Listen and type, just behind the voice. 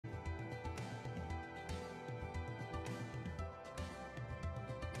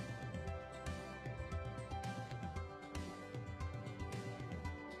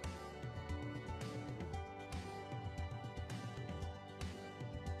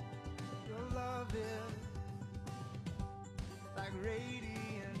this, like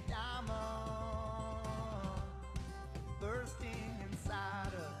radiant diamonds bursting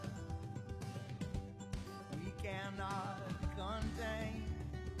inside us. We cannot contain.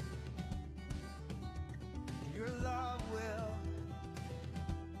 Your love will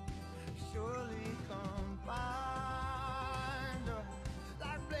surely combine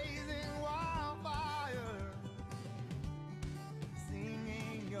like blazing wildfire,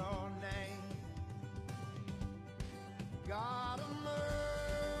 singing your name. God of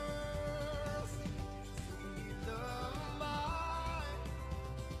mercy, sweet love of mine,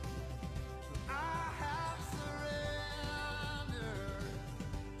 I have surrendered.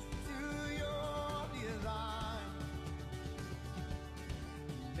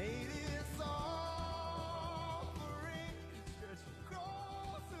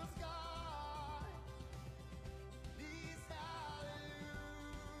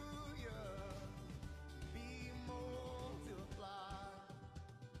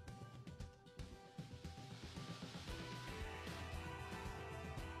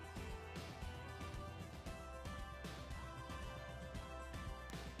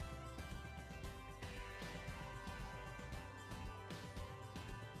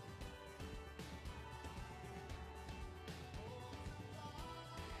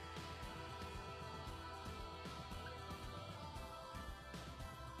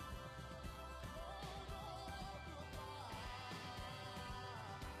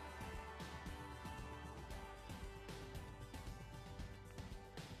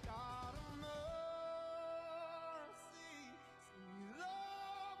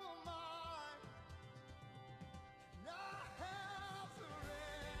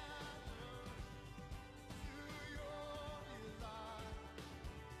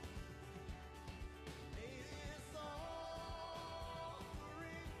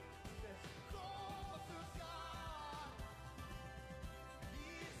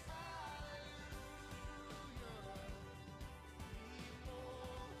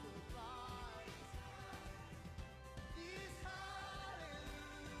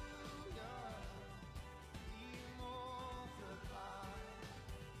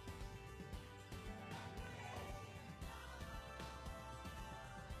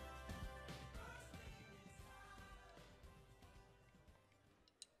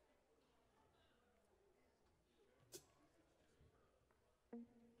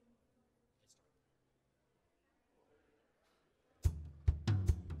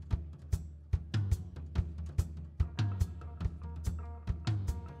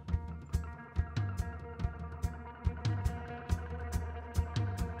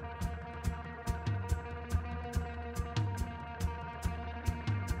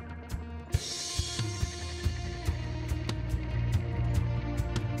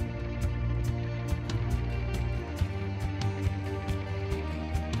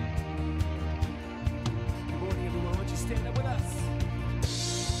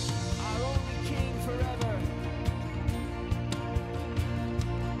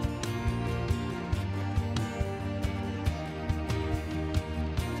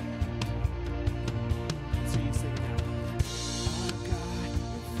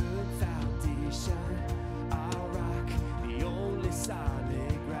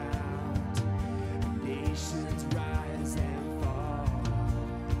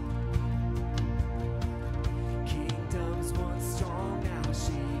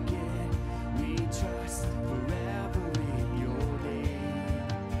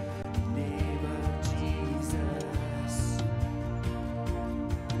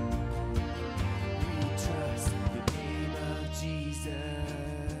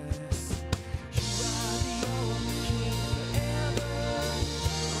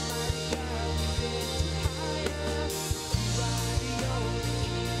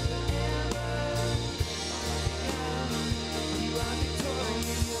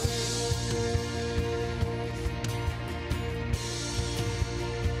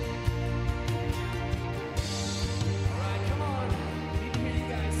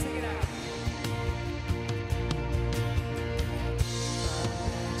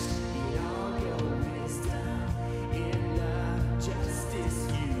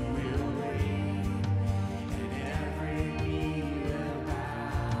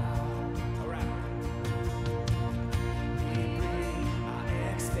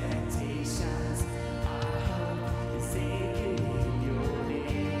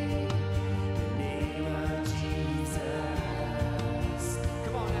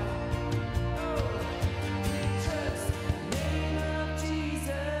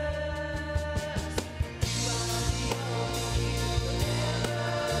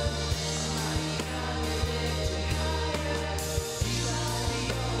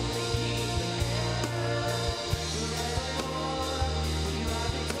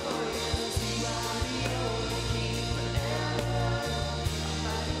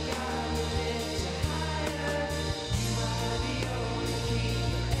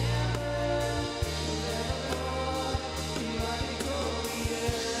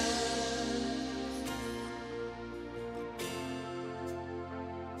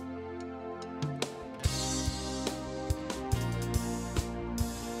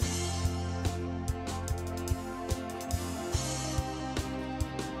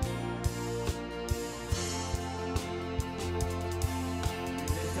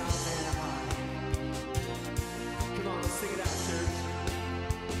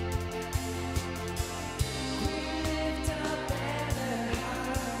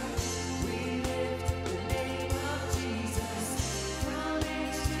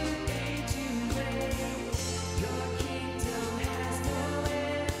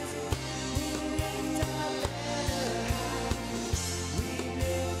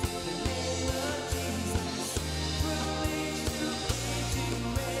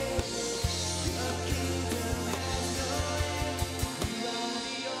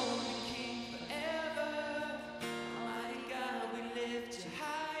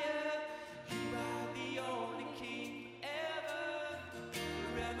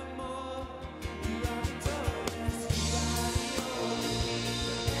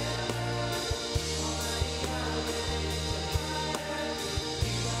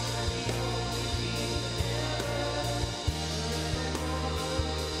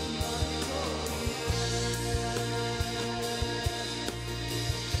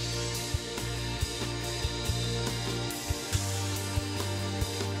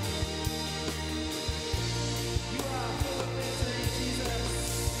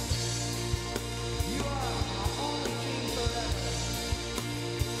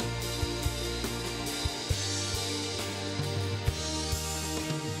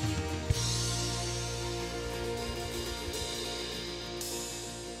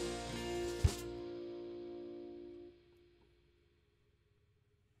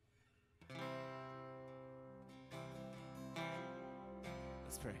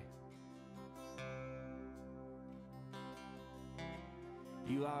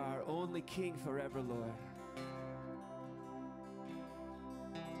 You are our only King forever, Lord.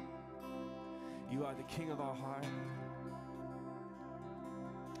 You are the King of our heart.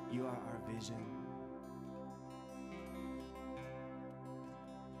 You are our vision.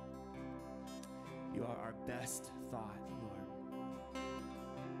 You are our best thought, Lord.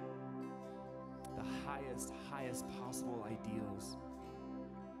 The highest possible ideals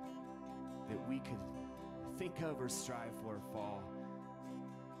that we could think of or strive for fall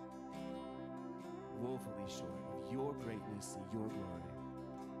woefully short of your greatness and your glory.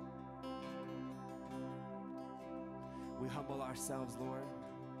 We humble ourselves, Lord.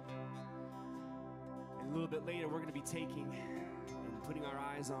 And a little bit later, we're going to be taking and putting our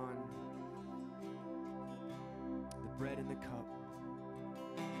eyes on the bread and the cup.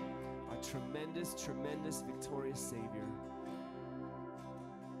 Our tremendous, tremendous, victorious Savior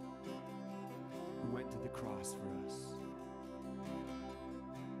who went to the cross for us.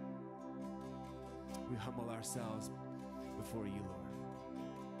 We humble ourselves before you, Lord.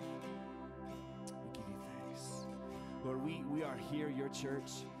 We give you thanks. Lord, we are here, your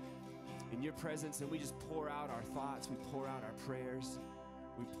church, in your presence, and we just pour out our thoughts. We pour out our prayers.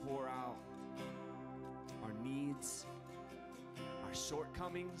 We pour out our needs, our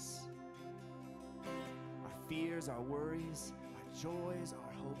shortcomings, our fears, our worries, our joys,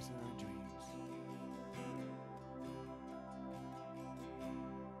 our hopes, and our dreams.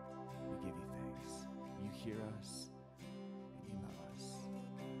 We give you thanks. You hear us, and you love us.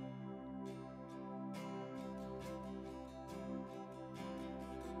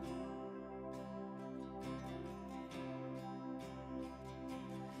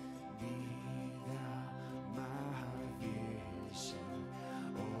 Be thou my vision,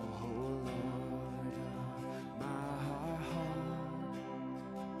 oh Lord of my heart,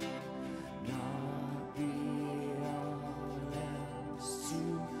 not be all else to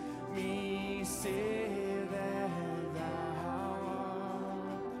me, save and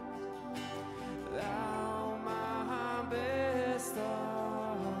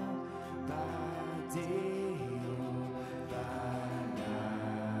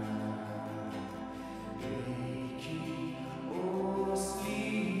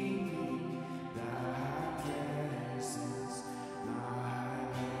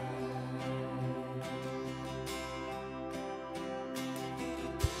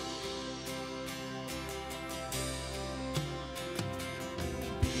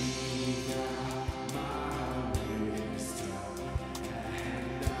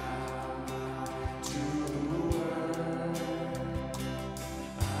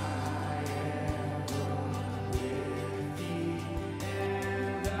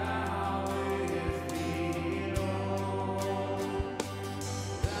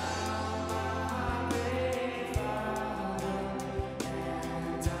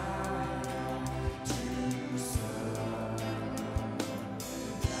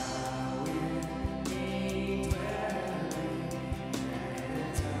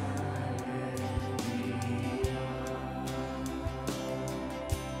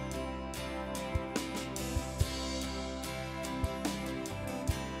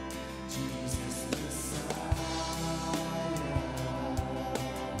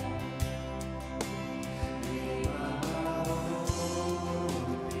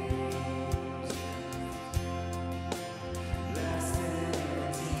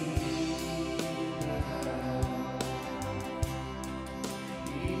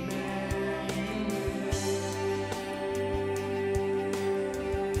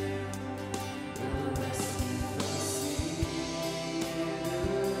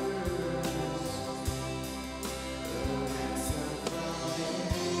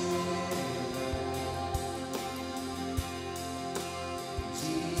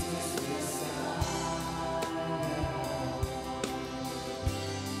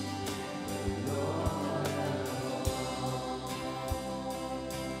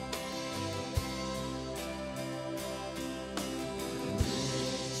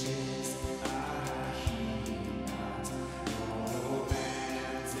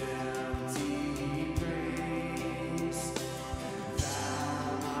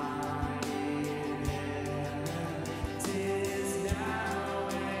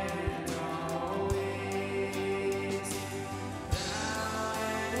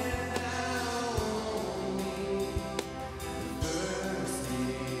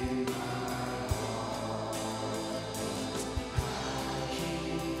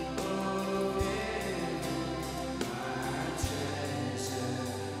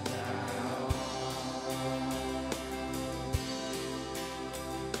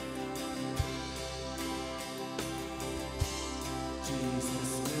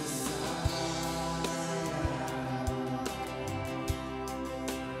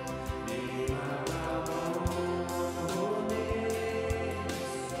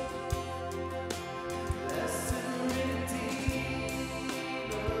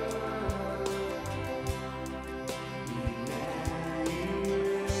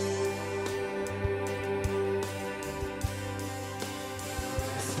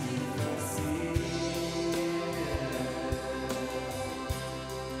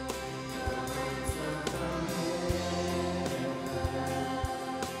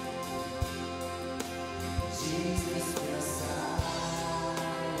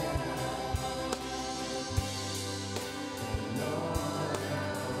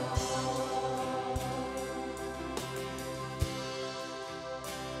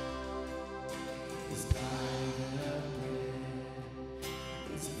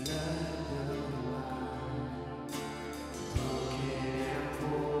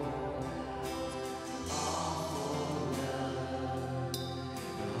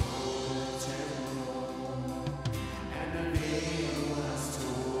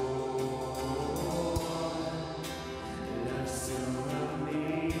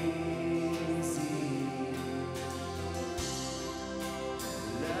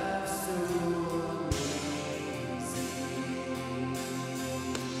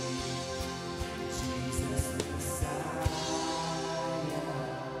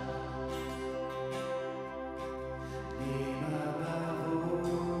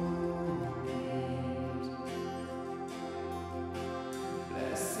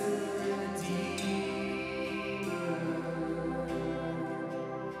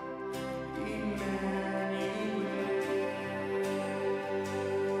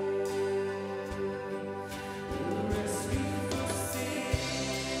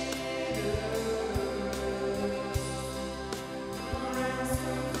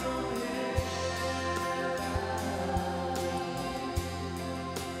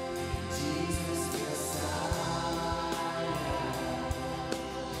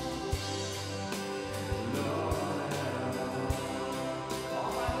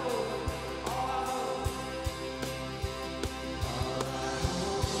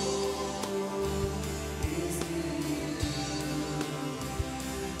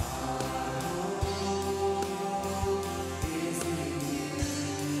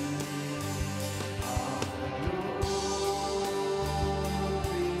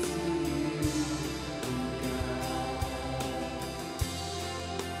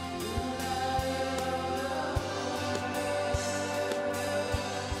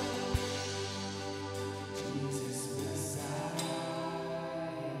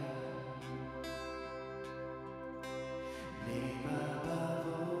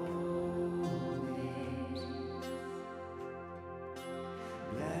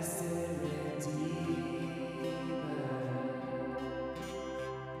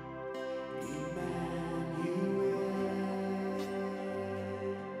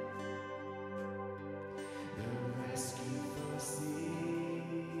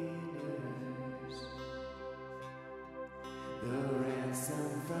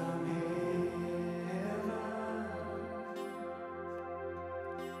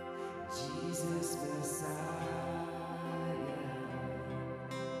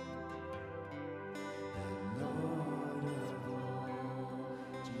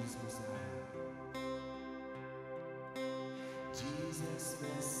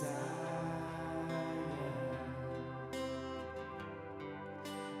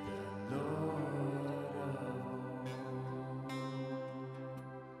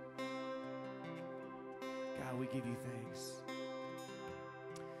We give you thanks.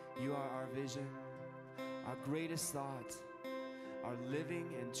 You are our vision, our greatest thought, our living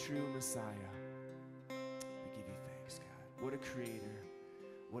and true Messiah. We give you thanks, God. What a creator,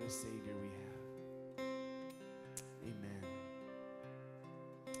 what a Savior we have. Amen.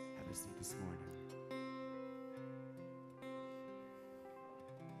 Have a seat this morning.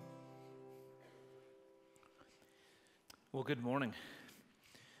 Well, good morning.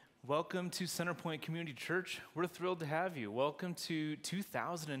 Welcome to Centerpoint Community Church. We're thrilled to have you. Welcome to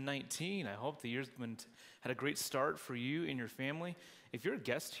 2019. I hope the year's had a great start for you and your family. If you're a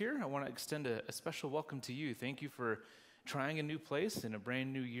guest here, I want to extend a special welcome to you. Thank you for trying a new place in a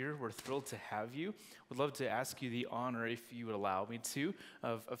brand new year. We're thrilled to have you. Would love to ask you the honor, if you would allow me to,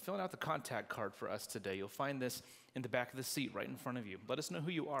 of filling out the contact card for us today. You'll find this in the back of the seat right in front of you. Let us know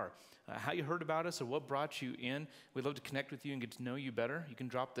who you are, how you heard about us, or what brought you in. We'd love to connect with you and get to know you better. You can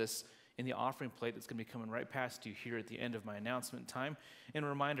drop this in the offering plate that's going to be coming right past you here at the end of my announcement time. And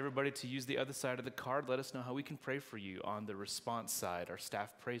remind everybody to use the other side of the card. Let us know how we can pray for you on the response side. Our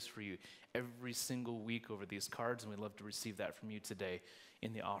staff prays for you every single week over these cards, and we'd love to receive that from you today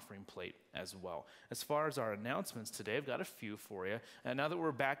in the offering plate as well. As far as our announcements today, I've got a few for you. And now that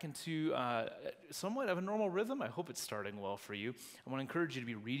we're back into somewhat of a normal rhythm, I hope it's starting well for you. I want to encourage you to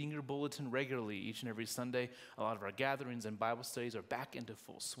be reading your bulletin regularly each and every Sunday. A lot of our gatherings and Bible studies are back into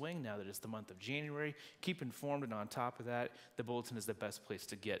full swing now that it's the month of January. Keep informed, and on top of that, the bulletin is the best place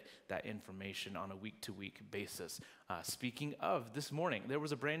to get that information on a week-to-week basis. Speaking of, this morning, there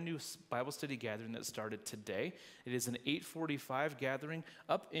was a brand new Bible study gathering that started today. It is an 8:45 gathering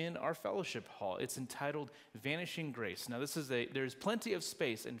up in our fellowship hall. It's entitled Vanishing Grace. Now, there's plenty of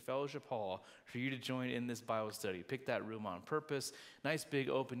space in fellowship hall for you to join in this Bible study. Pick that room on purpose. Nice, big,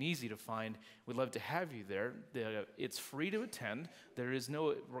 open, easy to find. We'd love to have you there. It's free to attend. There is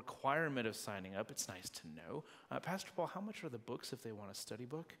no requirement of signing up. It's nice to know. Pastor Paul, how much are the books if they want a study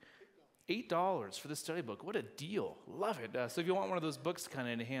book? $8 for the study book. What a deal. Love it. So if you want one of those books to kind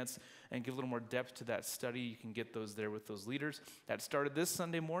of enhance and give a little more depth to that study, you can get those there with those leaders. That started this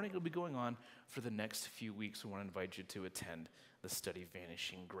Sunday morning. It'll be going on for the next few weeks. We want to invite you to attend the study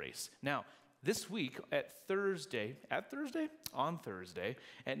Vanishing Grace. Now, this week on Thursday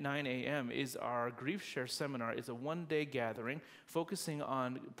at 9 a.m. is our Grief Share Seminar. It's a one-day gathering focusing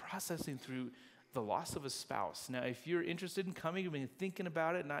on processing through the loss of a spouse. Now, if you're interested in coming, you've been thinking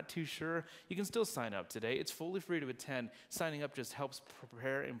about it, not too sure, you can still sign up today. It's fully free to attend. Signing up just helps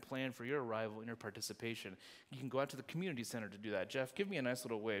prepare and plan for your arrival and your participation. You can go out to the community center to do that. Jeff, give me a nice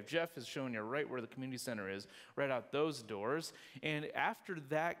little wave. Jeff is showing you right where the community center is, right out those doors. And after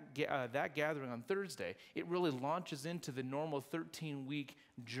that gathering on Thursday, it really launches into the normal 13-week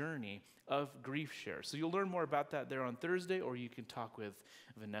journey of Grief Share. So you'll learn more about that there on Thursday, or you can talk with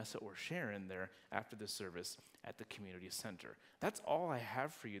Vanessa or Sharon there after the service at the community center. That's all I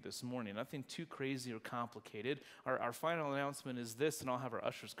have for you this morning. Nothing too crazy or complicated. Our final announcement is this, and I'll have our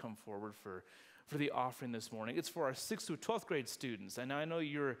ushers come forward for the offering this morning. It's for our 6th through 12th grade students. And I know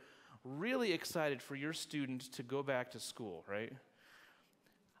you're really excited for your students to go back to school, right?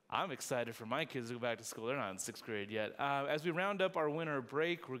 I'm excited for my kids to go back to school. They're not in 6th grade yet. As we round up our winter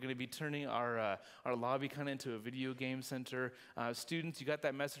break, we're going to be turning our lobby kind of into a video game center. Students, you got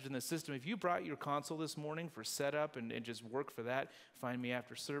that message in the system. If you brought your console this morning for setup and just work for that, find me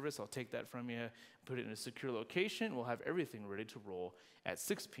after service. I'll take that from you, put it in a secure location. We'll have everything ready to roll at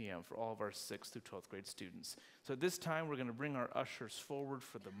 6 p.m. for all of our 6th through 12th grade students. So at this time, we're going to bring our ushers forward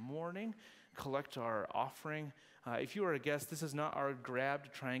for the morning, collect our offering. If you are a guest, this is not our grab to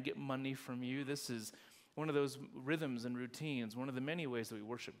try and get money from you. This is one of those rhythms and routines, one of the many ways that we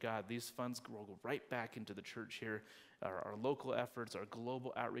worship God. These funds will go right back into the church here, our local efforts, our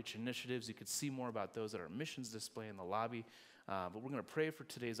global outreach initiatives. You could see more about those at our missions display in the lobby. But we're going to pray for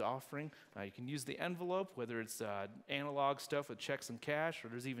today's offering. You can use the envelope, whether it's analog stuff with checks and cash, or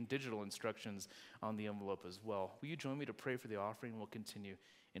there's even digital instructions on the envelope as well. Will you join me to pray for the offering? We'll continue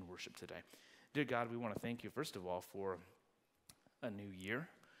in worship today. Dear God, we want to thank you, first of all, for a new year,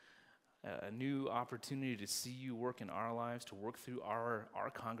 a new opportunity to see you work in our lives, to work through our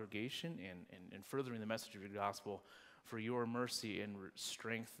congregation and furthering the message of your gospel, for your mercy and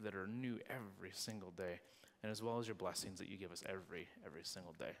strength that are new every single day, and as well as your blessings that you give us every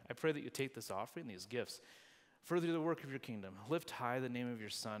single day. I pray that you take this offering, these gifts, further the work of your kingdom, lift high the name of your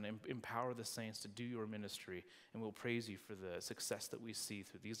Son, and empower the saints to do your ministry, and we'll praise you for the success that we see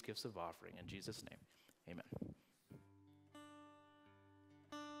through these gifts of offering. In Jesus' name, amen.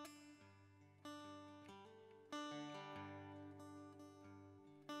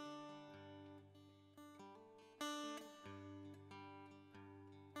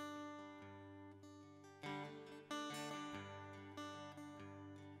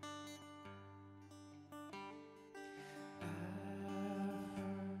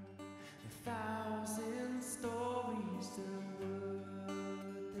 Thousand stories to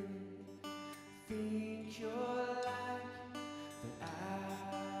would think you're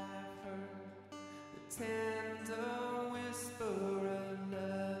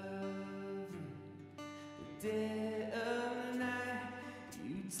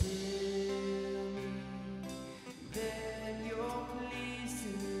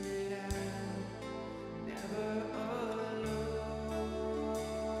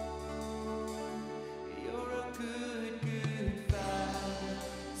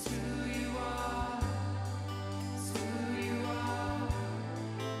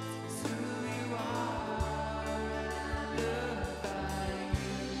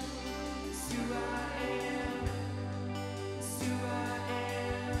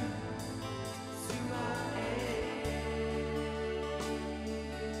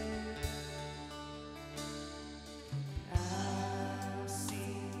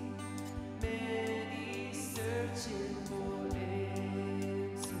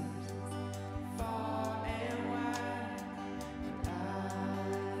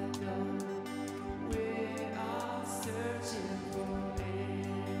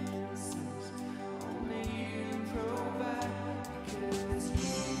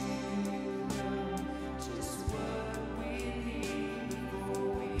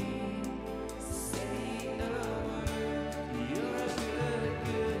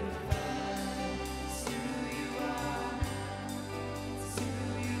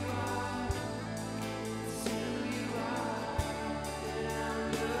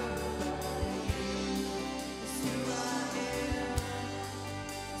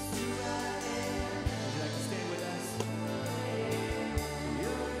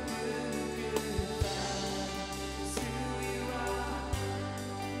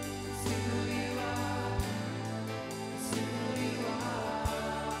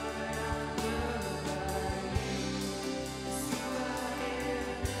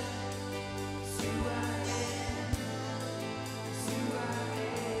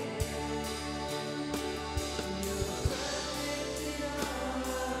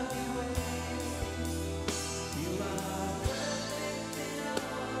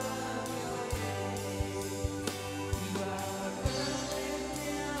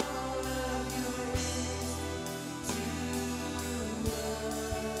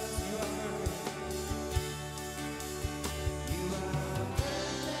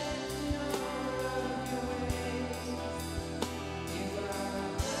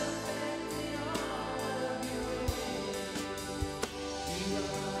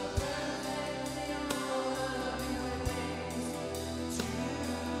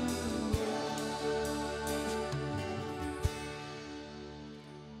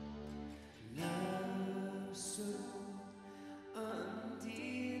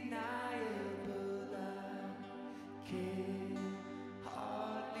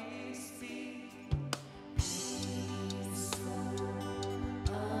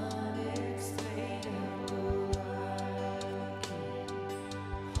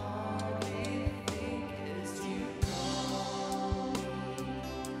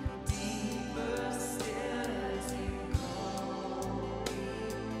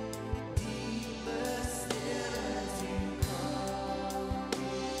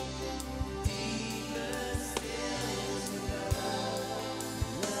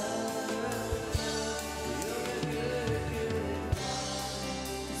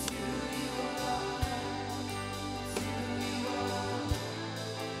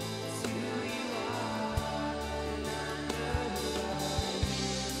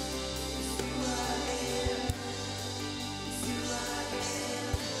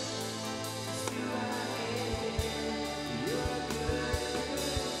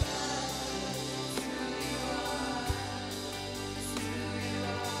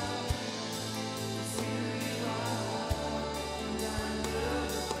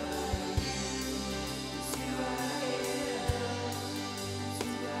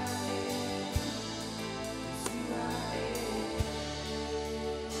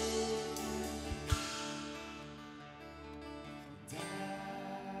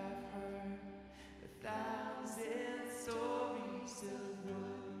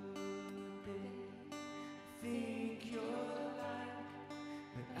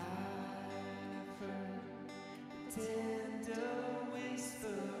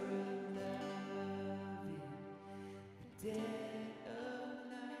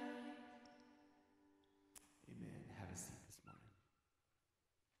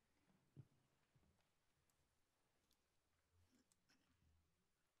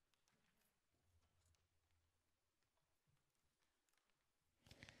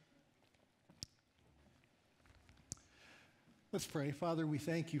Let's pray. Father, we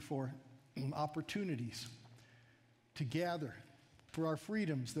thank you for opportunities to gather, for our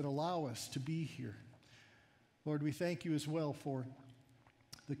freedoms that allow us to be here. Lord, we thank you as well for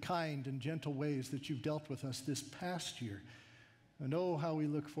the kind and gentle ways that you've dealt with us this past year. And oh, how we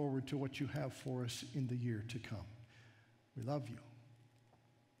look forward to what you have for us in the year to come. We love you.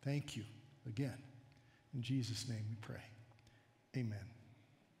 Thank you again. In Jesus' name we pray. Amen.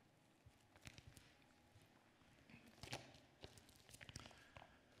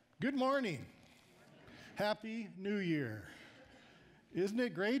 Good morning. Happy New Year. Isn't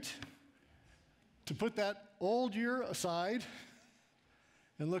it great to put that old year aside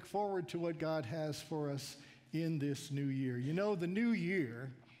and look forward to what God has for us in this new year? You know, the new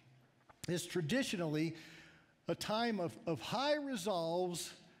year is traditionally a time of high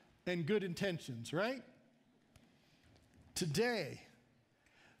resolves and good intentions, right? Today,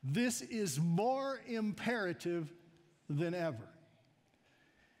 this is more imperative than ever.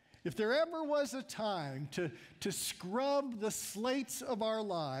 If there ever was a time to scrub the slates of our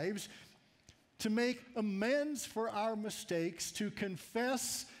lives, to make amends for our mistakes, to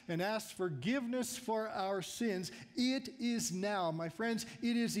confess and ask forgiveness for our sins, it is now, my friends.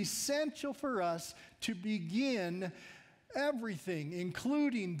 It is essential for us to begin everything,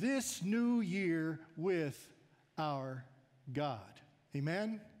 including this new year, with our God.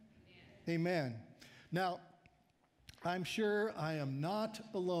 Amen? Amen. Now, I'm sure I am not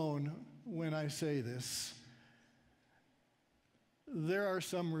alone when I say this. There are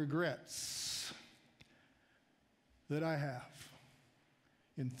some regrets that I have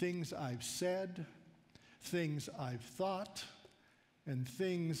in things I've said, things I've thought, and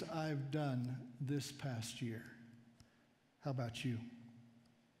things I've done this past year. How about you?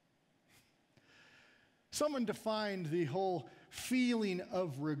 Someone defined the whole feeling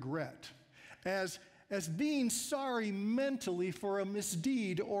of regret as being sorry mentally for a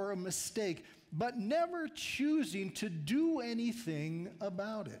misdeed or a mistake, but never choosing to do anything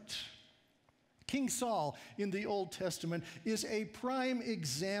about it. King Saul in the Old Testament is a prime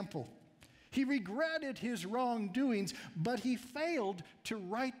example. He regretted his wrongdoings, but he failed to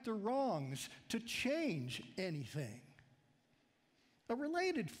right the wrongs, to change anything. A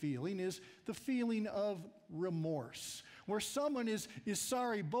related feeling is the feeling of remorse, where someone is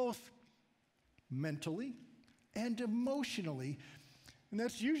sorry both mentally and emotionally. And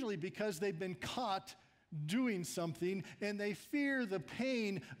that's usually because they've been caught doing something and they fear the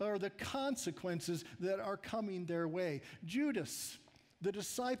pain or the consequences that are coming their way. Judas, the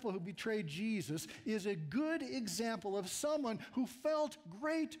disciple who betrayed Jesus, is a good example of someone who felt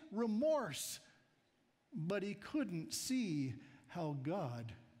great remorse, but he couldn't see how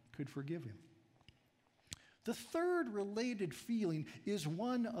God could forgive him. The third related feeling is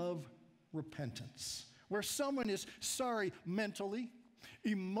one of repentance, where someone is sorry mentally,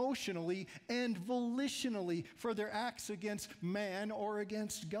 emotionally, and volitionally for their acts against man or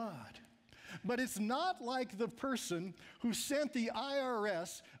against God. But it's not like the person who sent the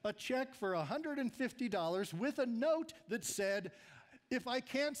IRS a check for $150 with a note that said, "If I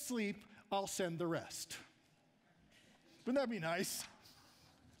can't sleep, I'll send the rest." Wouldn't that be nice?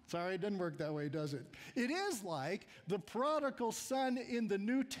 Sorry, it doesn't work that way, does it? It is like the prodigal son in the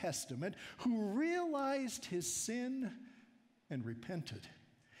New Testament who realized his sin and repented.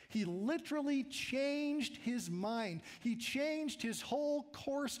 He literally changed his mind. He changed his whole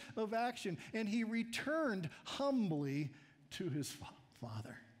course of action, and he returned humbly to his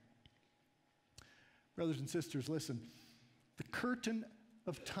father. Brothers and sisters, listen. The curtain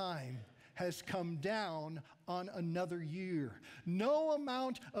of time has come down on another year. No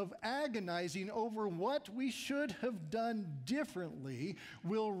amount of agonizing over what we should have done differently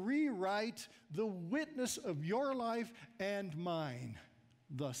will rewrite the witness of your life and mine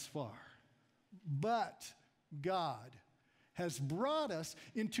thus far. But God has brought us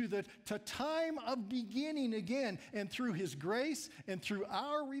into the time of beginning again, and through his grace and through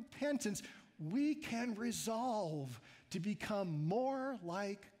our repentance, we can resolve to become more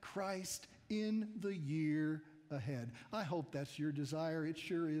like Christ in the year ahead. I hope that's your desire. It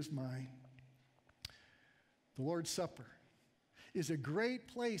sure is mine. The Lord's Supper is a great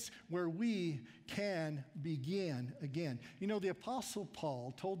place where we can begin again. You know, the Apostle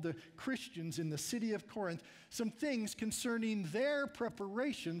Paul told the Christians in the city of Corinth some things concerning their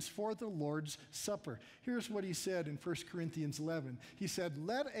preparations for the Lord's Supper. Here's what he said in 1 Corinthians 11. He said,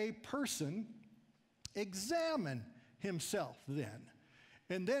 "Let a person examine himself then,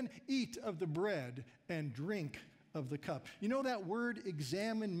 and then eat of the bread and drink of the cup. You know, that word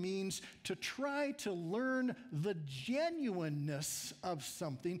examine means to try to learn the genuineness of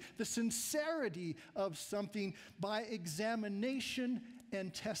something, the sincerity of something by examination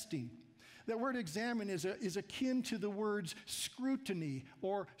and testing. That word examine is akin to the words scrutiny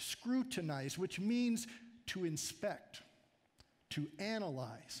or scrutinize, which means to inspect, to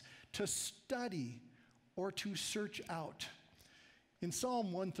analyze, to study, or to search out. In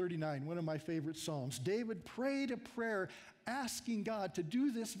Psalm 139, one of my favorite Psalms, David prayed a prayer asking God to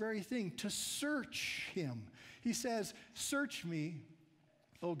do this very thing, to search him. He says, "Search me,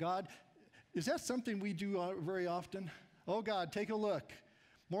 oh God." Is that something we do very often? Oh God, take a look.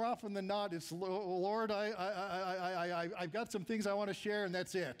 More often than not, it's, Lord, I've got some things I want to share, and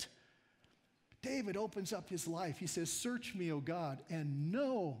that's it. David opens up his life. He says, "Search me, O God, and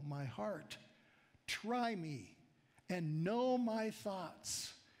know my heart. Try me and know my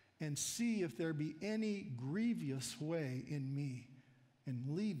thoughts, and see if there be any grievous way in me, and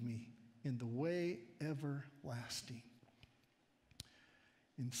lead me in the way everlasting."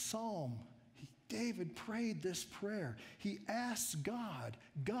 In Psalm, David prayed this prayer. He asked God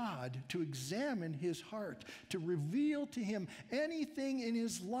to examine his heart, to reveal to him anything in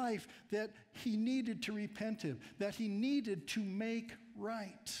his life that he needed to repent of, that he needed to make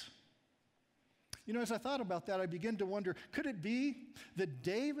right. You know, as I thought about that, I began to wonder, could it be that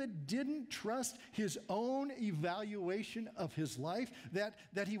David didn't trust his own evaluation of his life,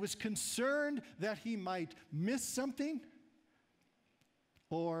 that he was concerned that he might miss something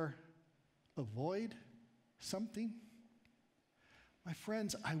or avoid something? My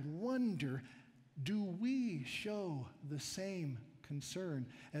friends, I wonder, do we show the same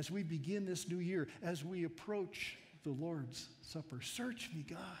concern as we begin this new year, as we approach the Lord's Supper? Search me,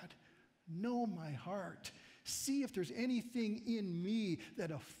 God. Know my heart. See if there's anything in me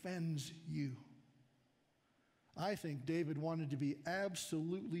that offends you. I think David wanted to be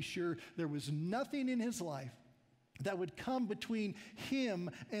absolutely sure there was nothing in his life that would come between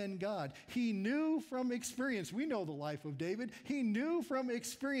him and God. He knew from experience, we know the life of David, he knew from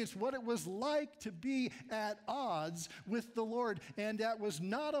experience what it was like to be at odds with the Lord, and that was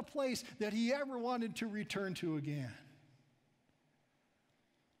not a place that he ever wanted to return to again.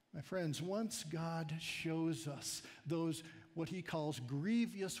 My friends, once God shows us those, what he calls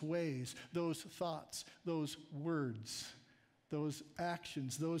grievous ways, those thoughts, those words, those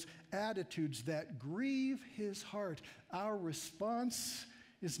actions, those attitudes that grieve his heart, our response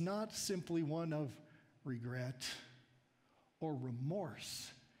is not simply one of regret or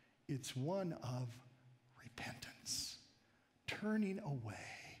remorse. It's one of repentance, turning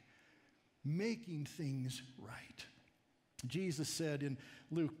away, making things right. Jesus said in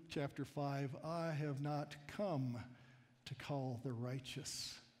Luke chapter 5, "I have not come to call the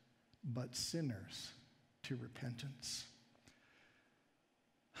righteous, but sinners to repentance."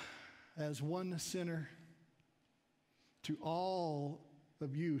 As one sinner, to all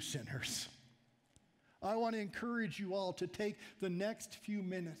of you sinners, I want to encourage you all to take the next few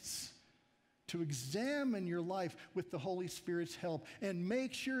minutes to examine your life with the Holy Spirit's help and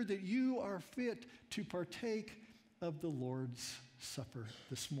make sure that you are fit to partake of the Lord's Supper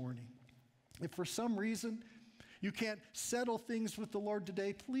this morning. If for some reason you can't settle things with the Lord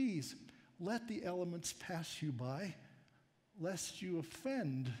today, please let the elements pass you by, lest you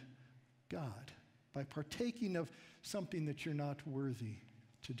offend God by partaking of something that you're not worthy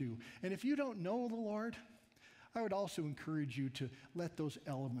to do. And if you don't know the Lord, I would also encourage you to let those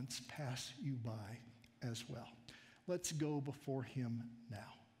elements pass you by as well. Let's go before him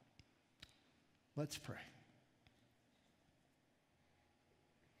now. Let's pray.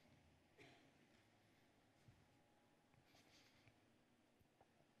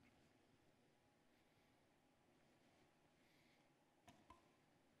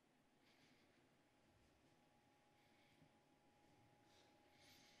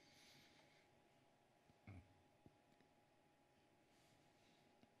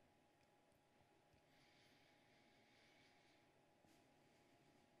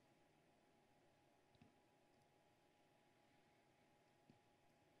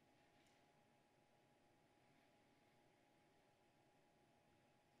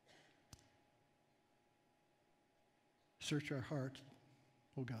 Search our heart,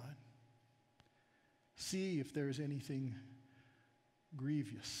 O God. See if there is anything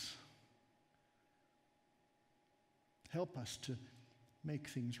grievous. Help us to make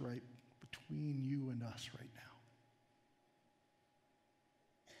things right between you and us right now.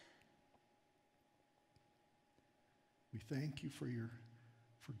 We thank you for your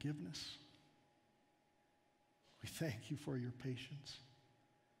forgiveness. We thank you for your patience.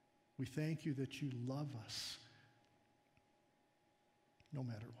 We thank you that you love us no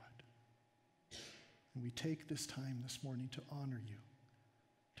matter what. And we take this time this morning to honor you,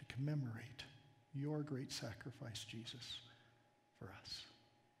 to commemorate your great sacrifice, Jesus, for us.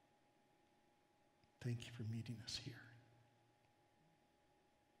 Thank you for meeting us here.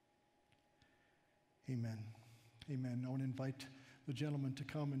 Amen. Amen. I want to invite the gentleman to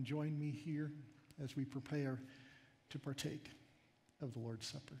come and join me here as we prepare to partake of the Lord's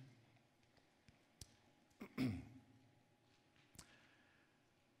Supper.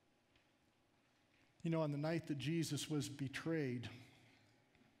 You know, on the night that Jesus was betrayed,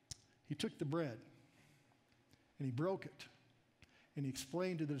 he took the bread and he broke it. And he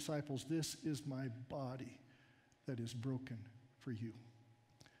explained to the disciples, "This is my body that is broken for you."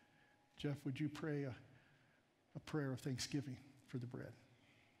 Jeff, would you pray a prayer of thanksgiving for the bread?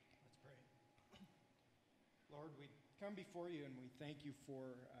 Let's pray. Lord, we come before you and we thank you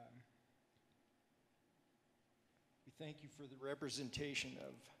for the representation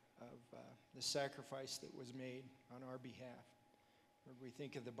of the sacrifice that was made on our behalf. Lord, we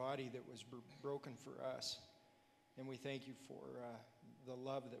think of the body that was broken for us, and we thank you for the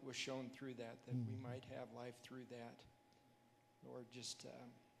love that was shown through that we might have life through that. Lord, just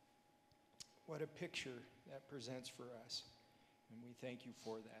what a picture that presents for us, and we thank you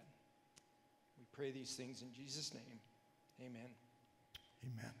for that. We pray these things in Jesus' name. Amen.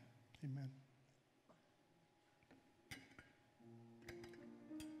 Amen. Amen.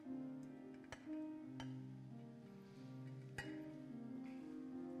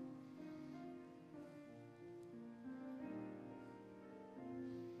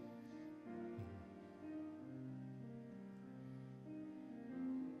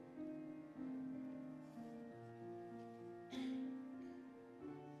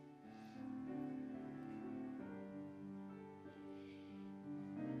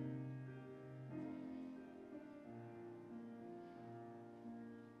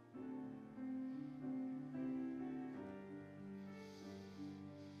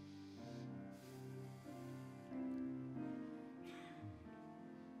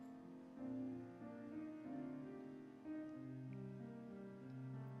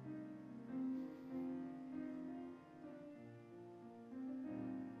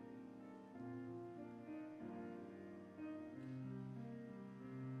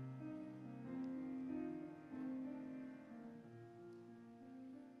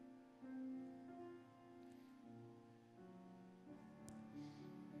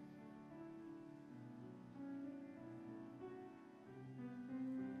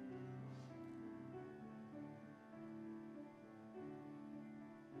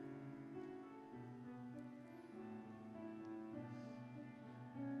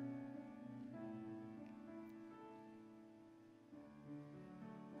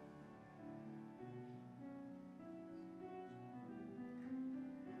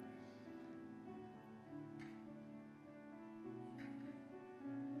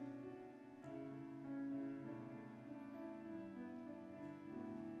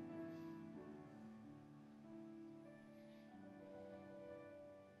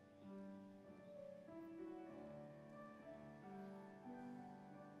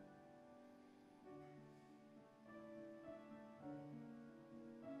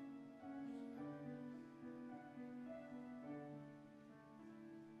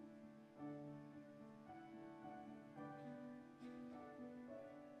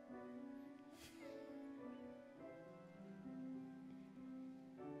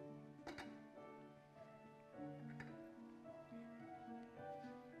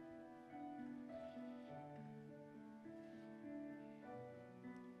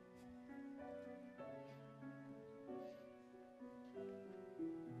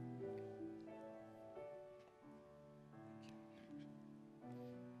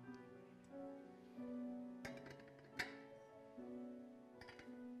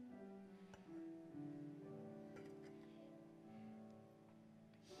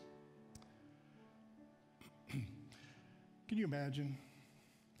 Can you imagine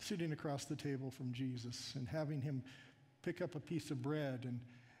sitting across the table from Jesus and having him pick up a piece of bread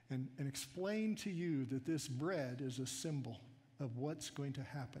and explain to you that this bread is a symbol of what's going to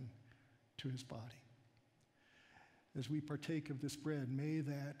happen to his body? As we partake of this bread, may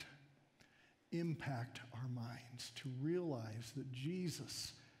that impact our minds to realize that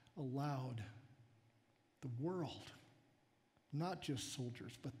Jesus allowed the world, not just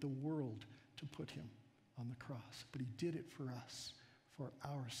soldiers, but the world, to put him on the cross. But he did it for us, for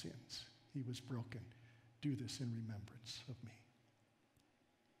our sins. He was broken. Do this in remembrance of me.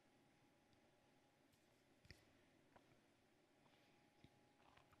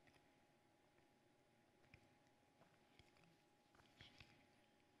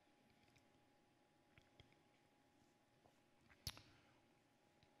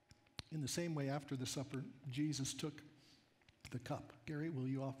 In the same way, after the supper, Jesus took the cup. Gary, will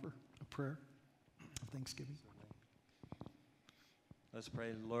you offer a prayer of thanksgiving? Let's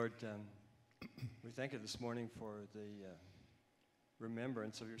pray. Lord, we thank you this morning for the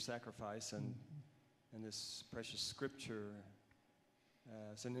remembrance of your sacrifice and this precious scripture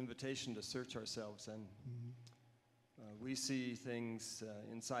as an invitation to search ourselves. And we see things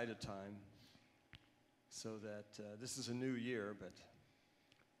inside of time, so that this is a new year, but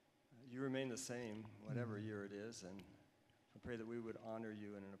you remain the same whatever year it is. And I pray that we would honor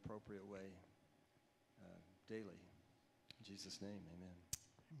you in an appropriate way daily. In Jesus' name, amen.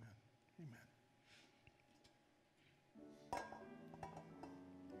 Amen. Amen.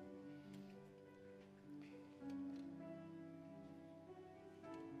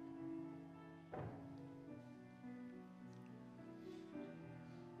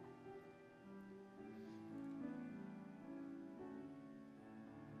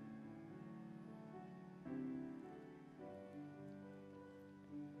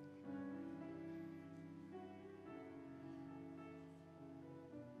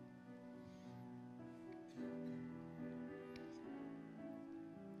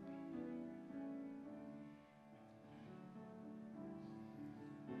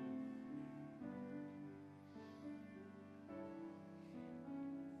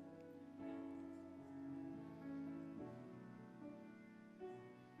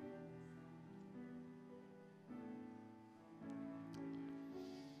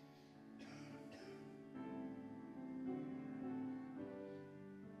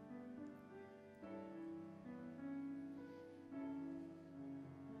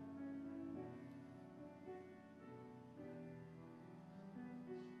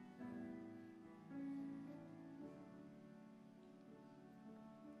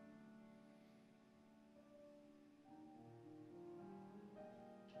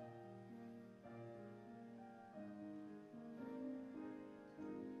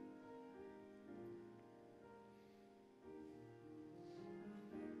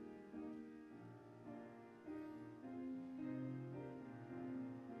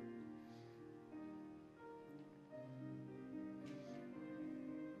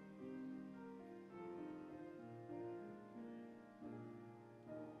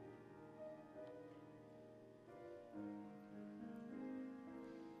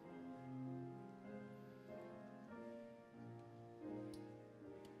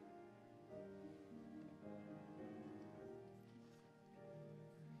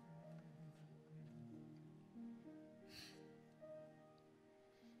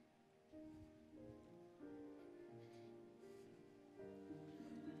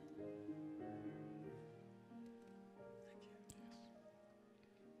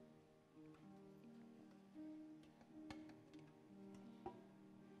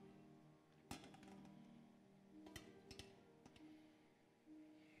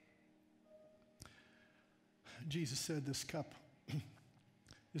 Jesus said, "This cup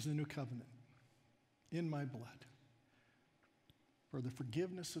is the new covenant in my blood for the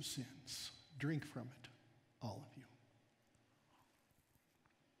forgiveness of sins. Drink from it, all of you."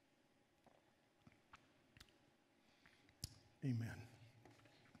 Amen.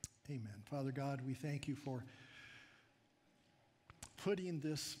 Amen. Father God, we thank you for putting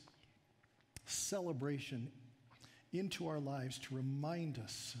this celebration into our lives to remind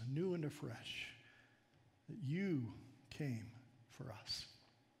us anew and afresh that you came for us.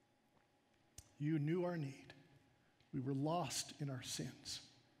 You knew our need. We were lost in our sins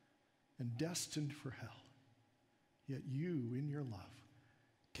and destined for hell. Yet you, in your love,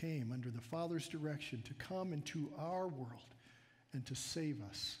 came under the Father's direction to come into our world and to save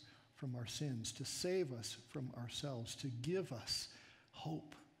us from our sins, to save us from ourselves, to give us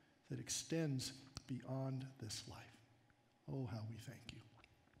hope that extends beyond this life. Oh, how we thank you.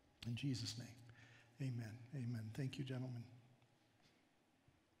 In Jesus' name. Amen. Amen. Thank you, gentlemen.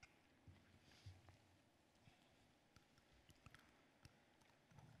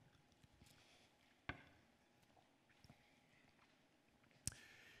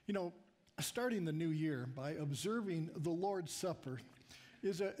 You know, starting the new year by observing the Lord's Supper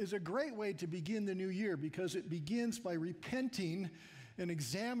is a great way to begin the new year, because it begins by repenting and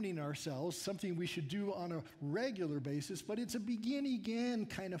examining ourselves, something we should do on a regular basis, but it's a begin again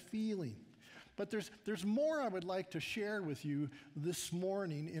kind of feeling. But there's more I would like to share with you this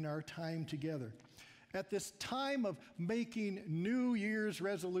morning in our time together. At this time of making New Year's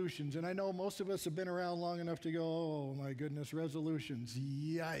resolutions, and I know most of us have been around long enough to go, oh my goodness, resolutions,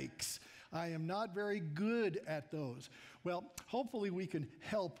 yikes. I am not very good at those. Well, hopefully we can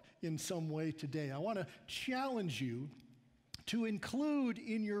help in some way today. I want to challenge you to include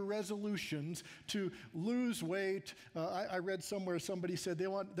in your resolutions to lose weight. I read somewhere somebody said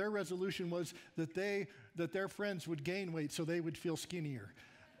their resolution was that their friends would gain weight so they would feel skinnier.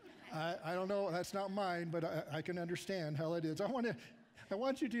 I don't know, that's not mine, but I can understand how that is. I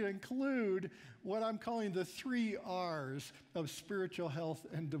want you to include what I'm calling the 3 R's of spiritual health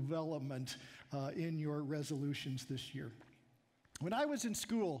and development in your resolutions this year. When I was in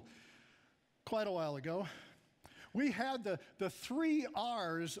school quite a while ago, we had the 3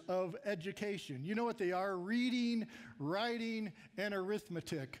 R's of education. You know what they are? Reading, writing, and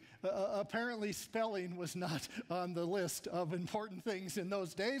arithmetic. Apparently spelling was not on the list of important things in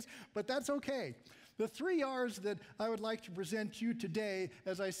those days, but that's okay. The 3 R's that I would like to present to you today,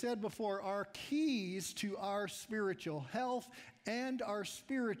 as I said before, are keys to our spiritual health and our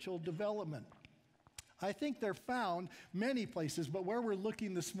spiritual development. I think they're found many places, but where we're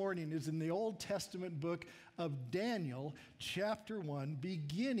looking this morning is in the Old Testament book of Daniel, chapter 1,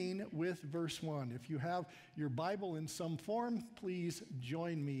 beginning with verse 1. If you have your Bible in some form, please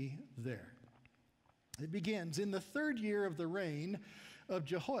join me there. It begins, in the 3rd year of the reign of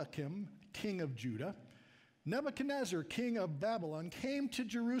Jehoiakim, king of Judah, Nebuchadnezzar, king of Babylon, came to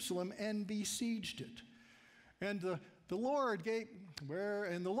Jerusalem and besieged it. And the Lord gave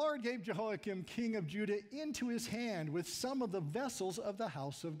Jehoiakim, king of Judah, into his hand with some of the vessels of the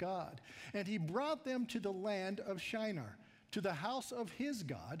house of God. And he brought them to the land of Shinar, to the house of his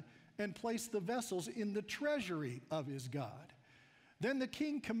God, and placed the vessels in the treasury of his God. Then the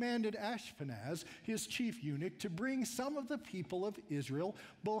king commanded Ashpenaz, his chief eunuch, to bring some of the people of Israel,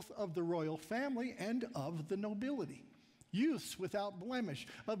 both of the royal family and of the nobility, youths without blemish,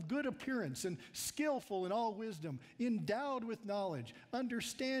 of good appearance and skillful in all wisdom, endowed with knowledge,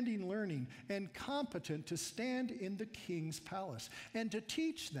 understanding learning, and competent to stand in the king's palace, and to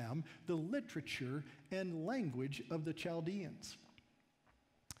teach them the literature and language of the Chaldeans.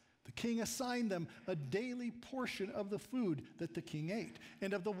 The king assigned them a daily portion of the food that the king ate,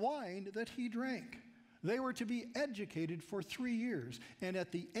 and of the wine that he drank. They were to be educated for 3 years, and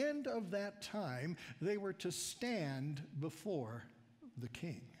at the end of that time, they were to stand before the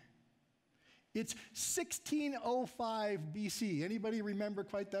king. It's 1605 BC. Anybody remember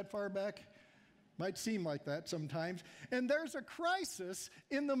quite that far back? Might seem like that sometimes. And there's a crisis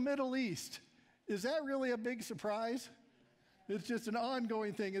in the Middle East. Is that really a big surprise? It's just an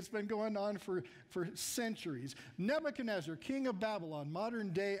ongoing thing. It's been going on for centuries. Nebuchadnezzar, king of Babylon,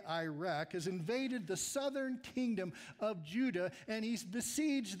 modern-day Iraq, has invaded the southern kingdom of Judah, and he's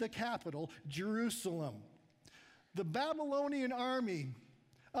besieged the capital, Jerusalem. The Babylonian army,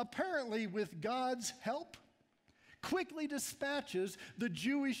 apparently with God's help, quickly dispatches the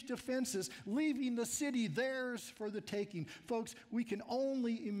Jewish defenses, leaving the city theirs for the taking. Folks, we can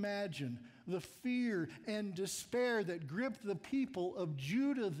only imagine the fear and despair that gripped the people of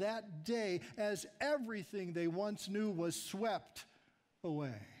Judah that day as everything they once knew was swept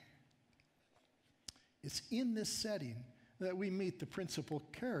away. It's in this setting that we meet the principal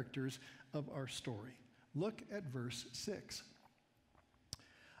characters of our story. Look at verse 6.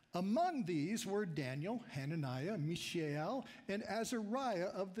 Among these were Daniel, Hananiah, Mishael, and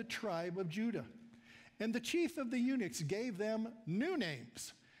Azariah of the tribe of Judah. And the chief of the eunuchs gave them new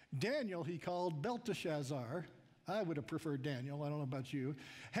names. Daniel he called Belteshazzar. I would have preferred Daniel. I don't know about you.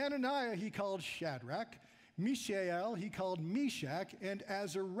 Hananiah he called Shadrach. Mishael he called Meshach. And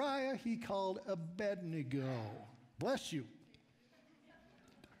Azariah he called Abednego. Bless you.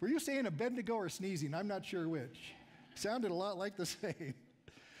 Were you saying Abednego or sneezing? I'm not sure which. Sounded a lot like the same.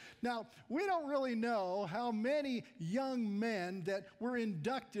 Now, we don't really know how many young men that were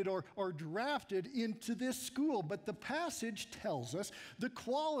inducted or drafted into this school, but the passage tells us the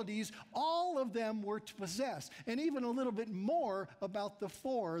qualities all of them were to possess, and even a little bit more about the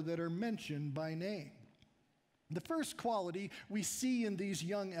 4 that are mentioned by name. The first quality we see in these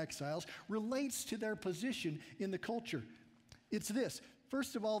young exiles relates to their position in the culture. It's this.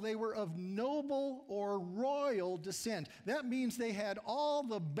 First of all, they were of noble or royal descent. That means they had all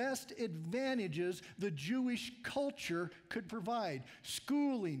the best advantages the Jewish culture could provide.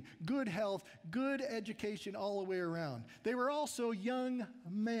 Schooling, good health, good education all the way around. They were also young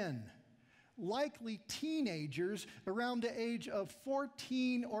men, likely teenagers around the age of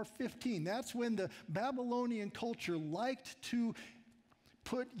 14 or 15. That's when the Babylonian culture liked to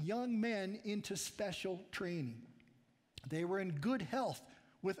put young men into special training. They were in good health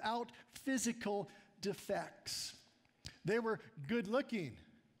without physical defects. They were good looking.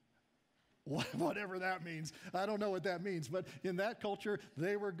 Whatever that means. I don't know what that means, but in that culture,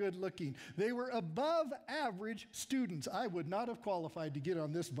 they were good looking. They were above average students. I would not have qualified to get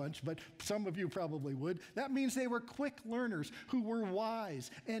on this bunch, but some of you probably would. That means they were quick learners who were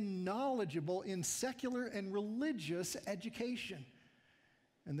wise and knowledgeable in secular and religious education.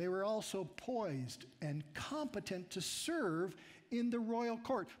 And they were also poised and competent to serve in the royal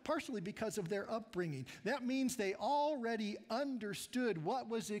court, partially because of their upbringing. That means they already understood what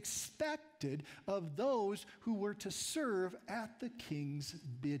was expected of those who were to serve at the king's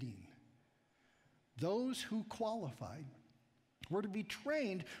bidding. Those who qualified were to be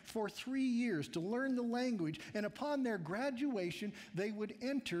trained for 3 years to learn the language, and upon their graduation, they would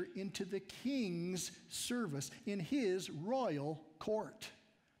enter into the king's service in his royal court.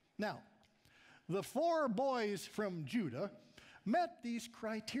 Now, the 4 boys from Judah met these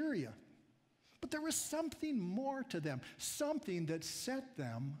criteria, but there was something more to them, something that set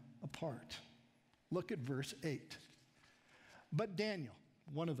them apart. Look at verse 8. But Daniel,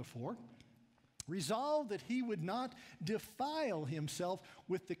 one of the 4, resolved that he would not defile himself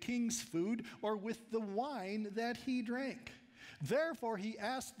with the king's food or with the wine that he drank. Therefore, he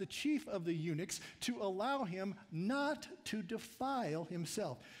asked the chief of the eunuchs to allow him not to defile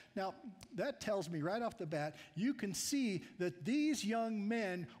himself. Now, that tells me right off the bat, you can see that these young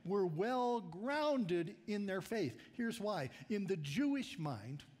men were well grounded in their faith. Here's why. In the Jewish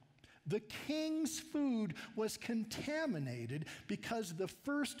mind, the king's food was contaminated because the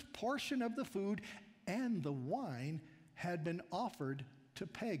first portion of the food and the wine had been offered to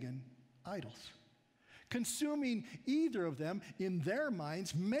pagan idols. Consuming either of them in their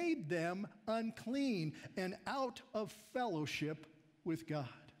minds made them unclean and out of fellowship with God.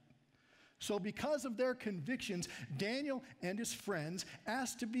 So because of their convictions, Daniel and his friends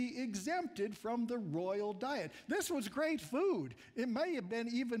asked to be exempted from the royal diet. This was great food. It may have been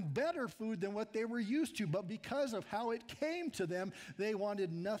even better food than what they were used to, but because of how it came to them, they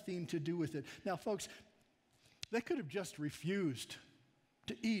wanted nothing to do with it. Now, folks, they could have just refused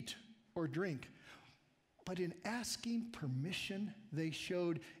to eat or drink. But in asking permission, they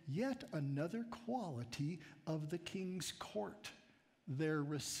showed yet another quality of the king's court, their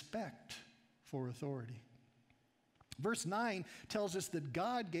respect for authority. Verse 9 tells us that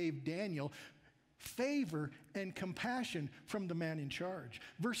God gave Daniel favor and compassion from the man in charge.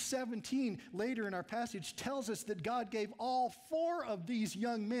 Verse 17, later in our passage, tells us that God gave all 4 of these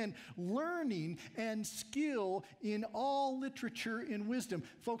young men learning and skill in all literature and wisdom.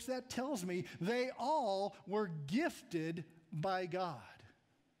 Folks, that tells me they all were gifted by God.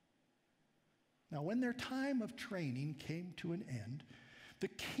 Now, when their time of training came to an end, the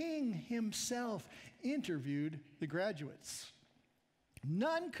king himself interviewed the graduates.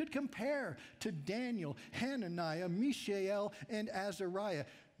 None could compare to Daniel, Hananiah, Mishael, and Azariah.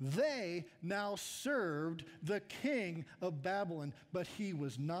 They now served the king of Babylon, but he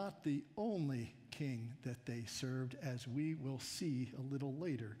was not the only king that they served, as we will see a little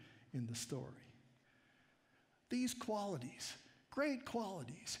later in the story. These qualities, great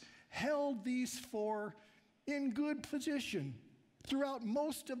qualities, held these 4 in good position throughout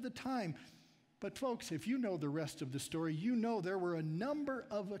most of the time. But folks, if you know the rest of the story, you know there were a number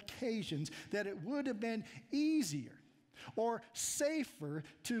of occasions that it would have been easier or safer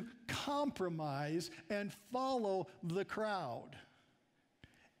to compromise and follow the crowd.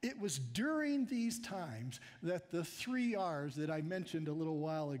 It was during these times that the 3 R's that I mentioned a little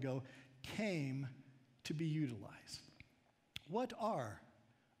while ago came to be utilized. What are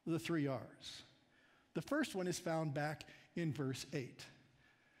the 3 R's? The first one is found back in verse 8.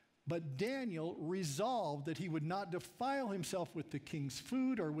 But Daniel resolved that he would not defile himself with the king's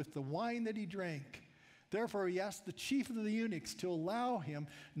food or with the wine that he drank. Therefore, he asked the chief of the eunuchs to allow him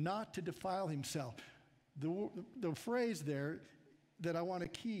not to defile himself. The phrase there that I want to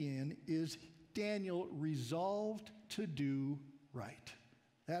key in is Daniel resolved to do right.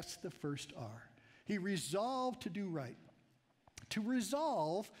 That's the first R. He resolved to do right. To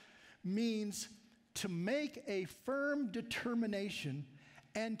resolve means to make a firm determination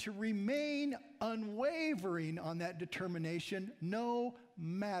and to remain unwavering on that determination no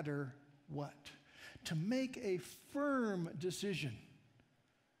matter what. To make a firm decision,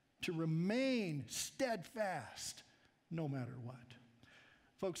 to remain steadfast no matter what.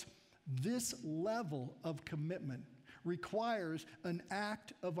 Folks, this level of commitment requires an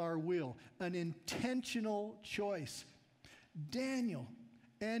act of our will, an intentional choice. Daniel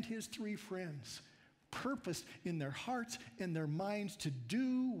and his 3 friends purposed in their hearts and their minds to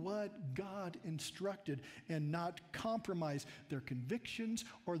do what God instructed and not compromise their convictions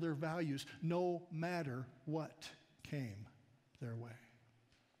or their values, no matter what came their way.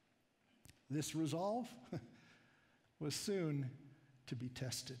 This resolve was soon to be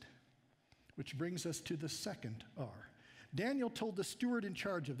tested, which brings us to the second R. Daniel told the steward in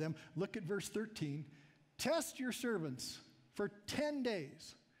charge of them, look at verse 13, test your servants for 10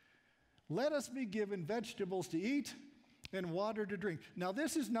 days. Let us be given vegetables to eat and water to drink. Now,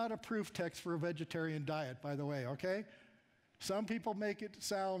 this is not a proof text for a vegetarian diet, by the way, okay? Some people make it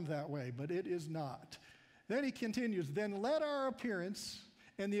sound that way, but it is not. Then he continues, then let our appearance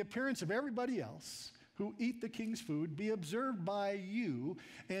and the appearance of everybody else who eat the king's food be observed by you,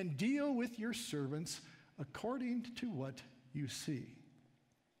 and deal with your servants according to what you see.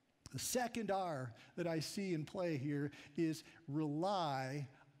 The second R that I see in play here is rely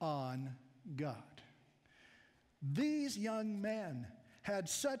on God. These young men had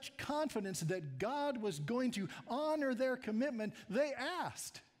such confidence that God was going to honor their commitment, they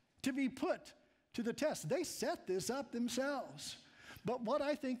asked to be put to the test. They set this up themselves. But what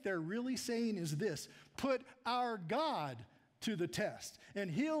I think they're really saying is this: put our God to the test,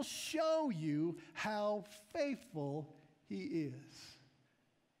 and he'll show you how faithful he is.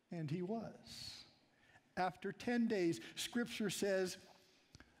 And he was. After 10 days, Scripture says,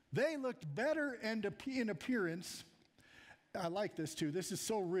 they looked better in appearance. I like this too. This is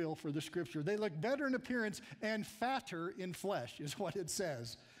so real for the Scripture. They looked better in appearance and fatter in flesh, is what it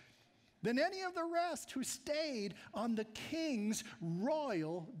says, than any of the rest who stayed on the king's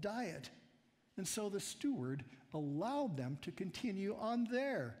royal diet. And so the steward allowed them to continue on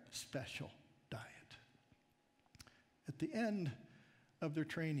their special diet. At the end of their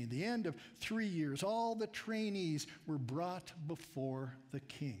training, the end of 3 years, all the trainees were brought before the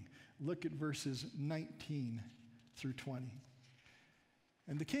king. Look at verses 19 through 20.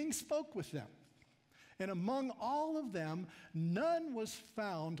 And the king spoke with them. And among all of them, none was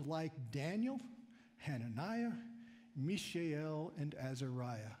found like Daniel, Hananiah, Mishael, and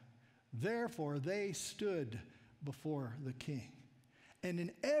Azariah. Therefore they stood before the king. And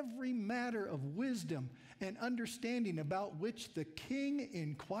in every matter of wisdom and understanding about which the king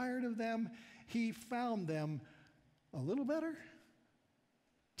inquired of them, he found them a little better,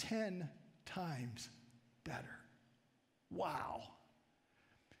 10 times better. Wow.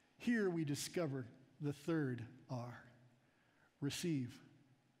 Here we discover the third R, receive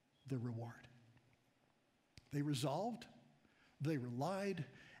the reward. They resolved, they relied,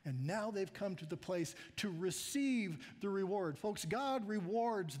 and now they've come to the place to receive the reward. Folks, God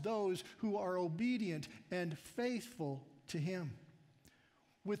rewards those who are obedient and faithful to him.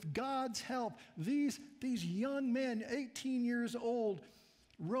 With God's help, these young men, 18 years old,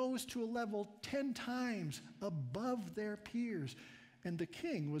 rose to a level 10 times above their peers. And the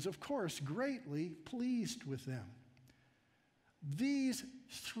king was, of course, greatly pleased with them. These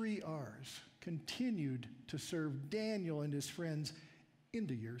 3 R's continued to serve Daniel and his friends in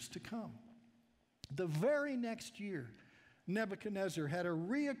the years to come. The very next year, Nebuchadnezzar had a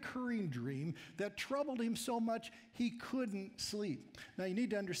reoccurring dream that troubled him so much he couldn't sleep. Now you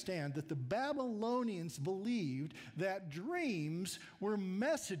need to understand that the Babylonians believed that dreams were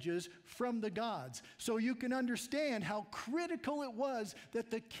messages from the gods. So you can understand how critical it was that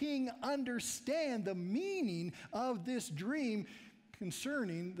the king understand the meaning of this dream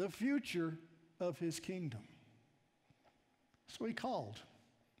concerning the future of his kingdom. So he called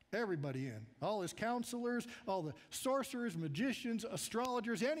everybody in, all his counselors, all the sorcerers, magicians,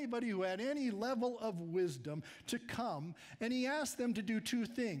 astrologers, anybody who had any level of wisdom to come, and he asked them to do 2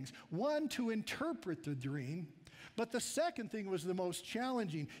 things. One, to interpret the dream, but the second thing was the most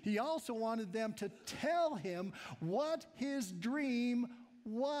challenging. He also wanted them to tell him what his dream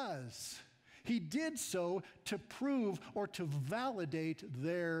was. He did so to prove or to validate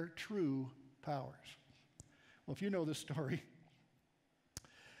their true powers. Well, if you know this story,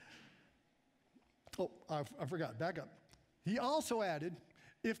 I forgot, back up. He also added,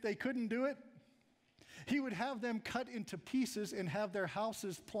 if they couldn't do it, he would have them cut into pieces and have their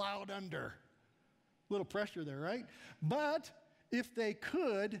houses plowed under. A little pressure there, right? But if they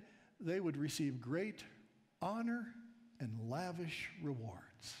could, they would receive great honor and lavish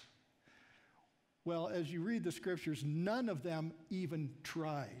rewards. Well, as you read the scriptures, none of them even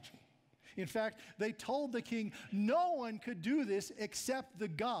tried. In fact, they told the king, no one could do this except the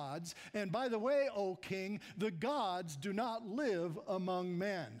gods. And by the way, O king, the gods do not live among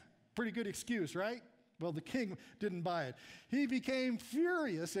men. Pretty good excuse, right? Well, the king didn't buy it. He became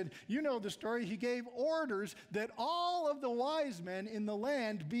furious, and you know the story. He gave orders that all of the wise men in the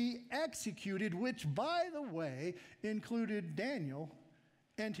land be executed, which, by the way, included Daniel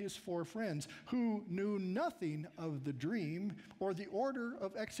and his 4 friends, who knew nothing of the dream or the order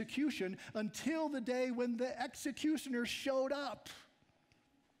of execution until the day when the executioner showed up.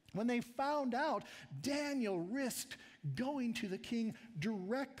 When they found out, Daniel risked going to the king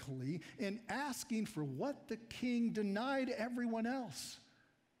directly and asking for what the king denied everyone else: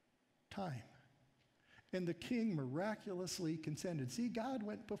 time. And the king miraculously consented. See, God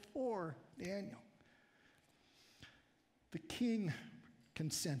went before Daniel. The king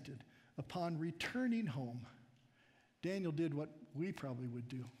consented. Upon returning home, Daniel did what we probably would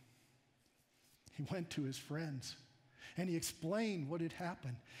do. He went to his friends and he explained what had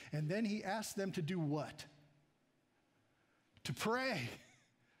happened. And then he asked them to do what? To pray.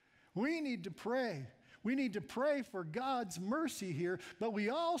 We need to pray. We need to pray for God's mercy here, but we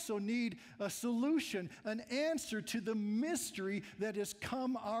also need a solution, an answer to the mystery that has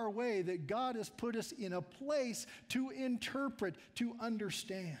come our way, that God has put us in a place to interpret, to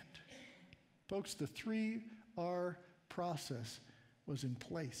understand. Folks, the 3R process was in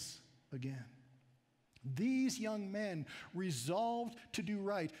place again. These young men resolved to do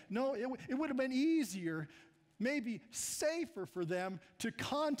right. No, it would have been easier, maybe safer for them to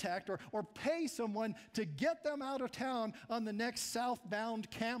contact or pay someone to get them out of town on the next southbound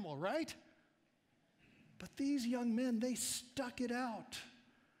camel, right? But these young men, they stuck it out.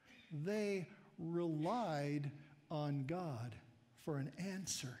 They relied on God for an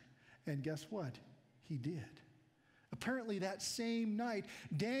answer. And guess what? He did. Apparently that same night,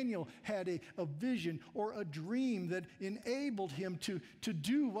 Daniel had a vision or a dream that enabled him to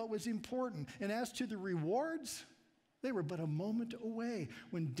do what was important. And as to the rewards, they were but a moment away.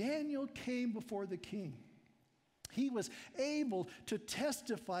 When Daniel came before the king, he was able to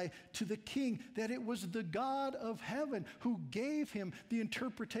testify to the king that it was the God of heaven who gave him the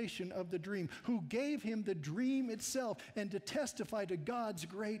interpretation of the dream, who gave him the dream itself, and to testify to God's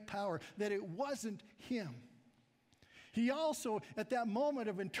great power, that it wasn't him. He also, at that moment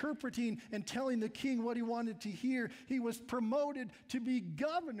of interpreting and telling the king what he wanted to hear, he was promoted to be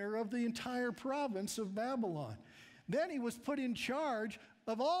governor of the entire province of Babylon. Then he was put in charge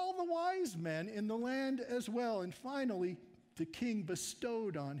of all the wise men in the land as well. And finally, the king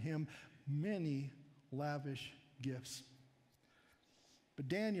bestowed on him many lavish gifts. But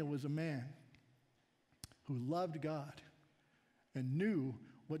Daniel was a man who loved God and knew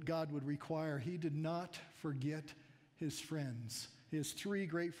what God would require. He did not forget his friends, his 3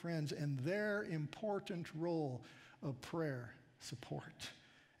 great friends, and their important role of prayer support.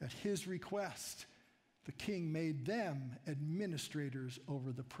 At his request, the king made them administrators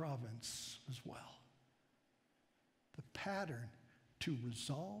over the province as well. The pattern to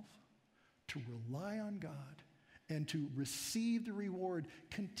resolve, to rely on God, and to receive the reward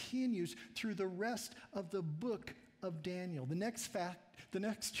continues through the rest of the book of Daniel. The next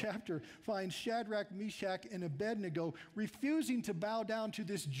chapter finds Shadrach, Meshach, and Abednego refusing to bow down to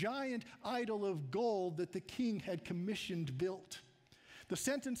this giant idol of gold that the king had commissioned built. The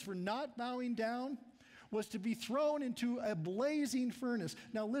sentence for not bowing down was to be thrown into a blazing furnace.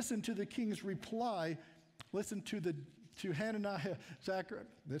 Now listen to the king's reply. Listen to Hananiah, Zachariah.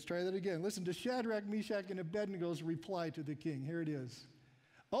 Let's try that again. Listen to Shadrach, Meshach, and Abednego's reply to the king. Here it is.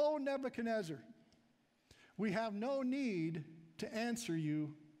 "O Nebuchadnezzar, we have no need to answer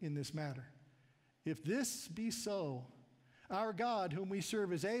you in this matter. If this be so, our God, whom we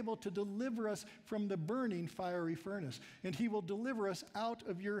serve, is able to deliver us from the burning fiery furnace, and he will deliver us out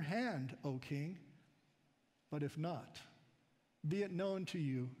of your hand, O king. But if not, be it known to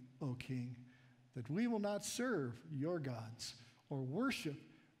you, O king, that we will not serve your gods or worship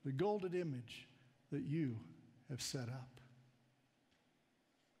the golden image that you have set up."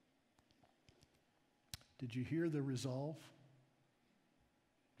 Did you hear the resolve?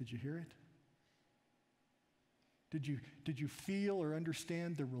 Did you hear it? Did you feel or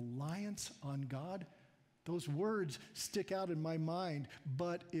understand the reliance on God? Those words stick out in my mind.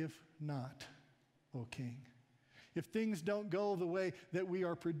 But if not, O king. If things don't go the way that we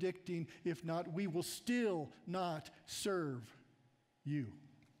are predicting, if not, we will still not serve you,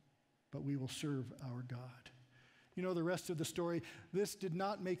 but we will serve our God. You know the rest of the story. This did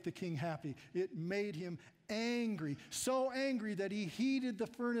not make the king happy. It made him angry, so angry that he heated the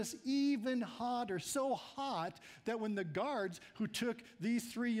furnace even hotter, so hot that when the guards who took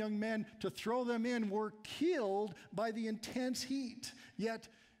these 3 young men to throw them in were killed by the intense heat. Yet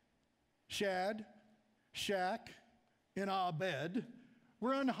Shad, Shach, and Abed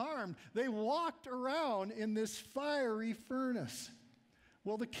were unharmed. They walked around in this fiery furnace.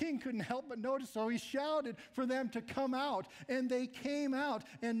 Well, the king couldn't help but notice, so he shouted for them to come out, and they came out,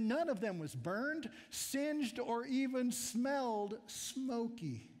 and none of them was burned, singed, or even smelled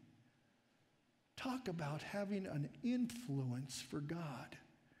smoky. Talk about having an influence for God.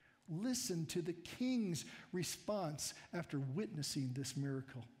 Listen to the king's response after witnessing this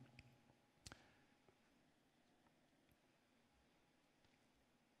miracle.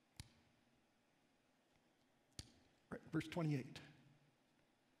 verse 28.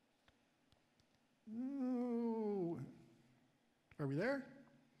 Ooh. Are we there?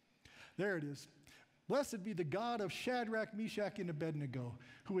 There it is. Blessed be the God of Shadrach, Meshach, and Abednego,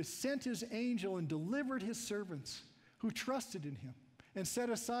 who has sent his angel and delivered his servants who trusted in him and set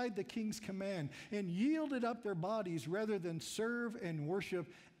aside the king's command and yielded up their bodies rather than serve and worship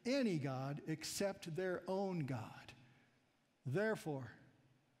any god except their own God. Therefore,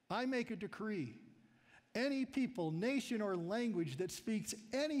 I make a decree. Any people, nation, or language that speaks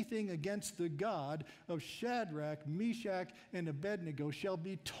anything against the God of Shadrach, Meshach, and Abednego shall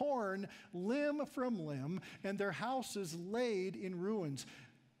be torn limb from limb, and their houses laid in ruins.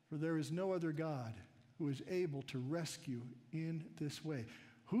 For there is no other God who is able to rescue in this way.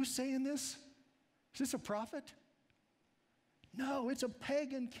 Who's saying this? Is this a prophet? No, it's a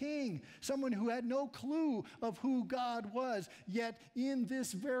pagan king, someone who had no clue of who God was. Yet in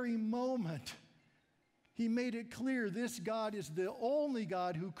this very moment, he made it clear this God is the only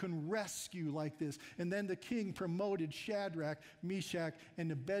God who can rescue like this. And then the king promoted Shadrach, Meshach,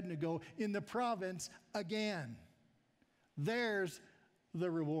 and Abednego in the province again. There's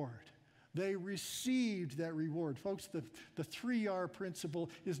the reward. They received that reward. Folks, the 3R principle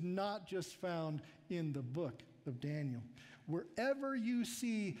is not just found in the book of Daniel. Wherever you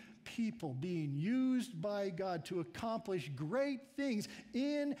see people being used by God to accomplish great things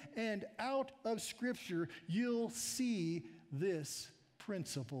in and out of Scripture, you'll see this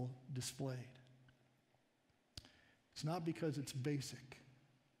principle displayed. It's not because it's basic,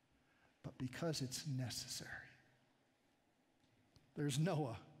 but because it's necessary. There's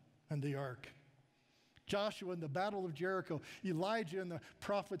Noah and the ark, Joshua and the battle of Jericho, Elijah and the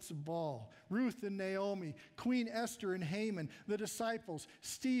prophets of Baal, Ruth and Naomi, Queen Esther and Haman, the disciples,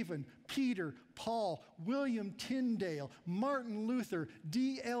 Stephen, Peter, Paul, William Tyndale, Martin Luther,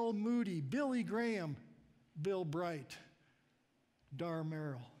 D.L. Moody, Billy Graham, Bill Bright, Dar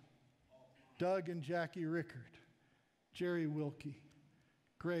Merrill, Doug and Jackie Rickard, Jerry Wilkie,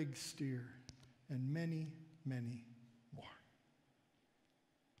 Greg Steer, and many, many more.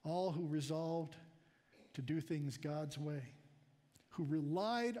 All who resolved to do things God's way, who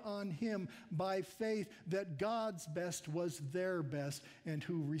relied on him by faith that God's best was their best, and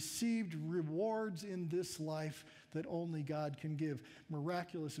who received rewards in this life that only God can give,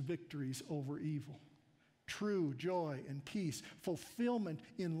 miraculous victories over evil, true joy and peace, fulfillment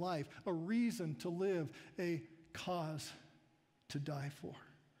in life, a reason to live, a cause to die for,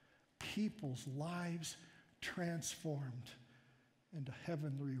 people's lives transformed, and a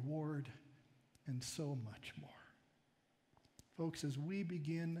heavenly reward, and so much more. Folks, as we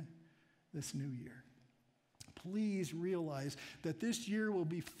begin this new year, please realize that this year will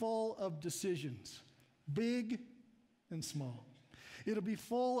be full of decisions, big and small. It'll be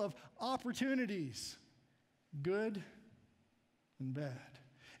full of opportunities, good and bad.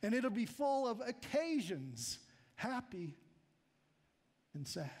 And it'll be full of occasions, happy and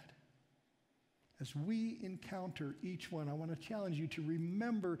sad. As we encounter each one, I want to challenge you to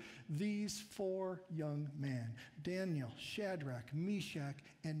remember these 4 young men, Daniel, Shadrach, Meshach,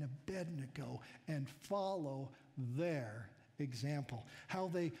 and Abednego, and follow their example. How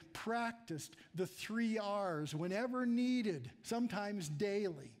they practiced the 3 R's whenever needed, sometimes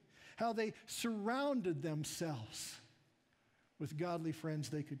daily. How they surrounded themselves with godly friends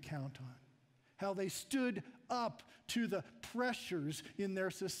they could count on. How they stood up to the pressures in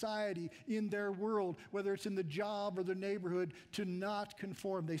their society, in their world, whether it's in the job or the neighborhood, to not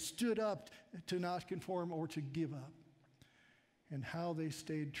conform. They stood up to not conform or to give up. And how they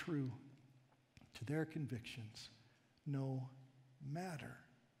stayed true to their convictions, no matter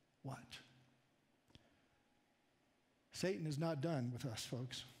what. Satan is not done with us,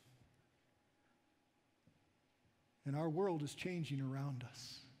 folks. And our world is changing around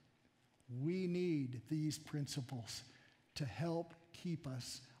us. We need these principles to help keep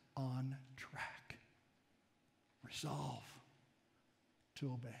us on track. Resolve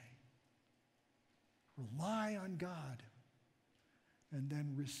to obey. Rely on God, and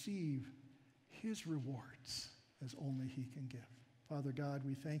then receive his rewards as only he can give. Father God,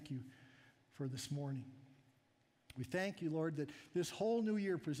 we thank you for this morning. We thank you, Lord, that this whole new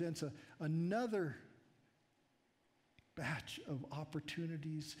year presents another batch of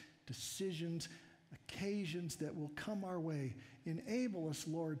opportunities, decisions, occasions that will come our way. Enable us,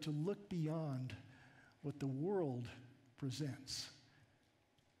 Lord, to look beyond what the world presents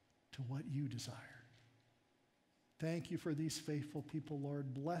to what you desire. Thank you for these faithful people,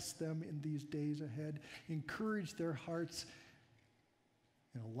 Lord. Bless them in these days ahead. Encourage their hearts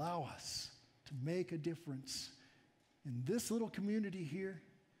and allow us to make a difference in this little community here,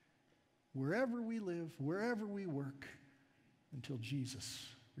 wherever we live, wherever we work, until Jesus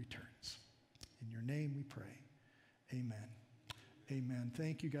returns. In your name we pray. Amen. Amen.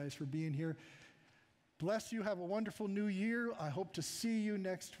 Thank you guys for being here. Bless you. Have a wonderful new year. I hope to see you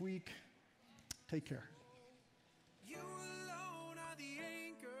next week. Take care. You alone are the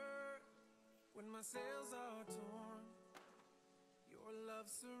anchor when my sails are torn. Your love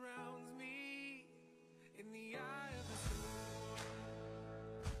surrounds me in the eye of the storm.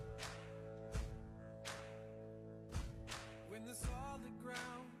 When the solid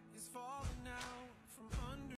ground is falling out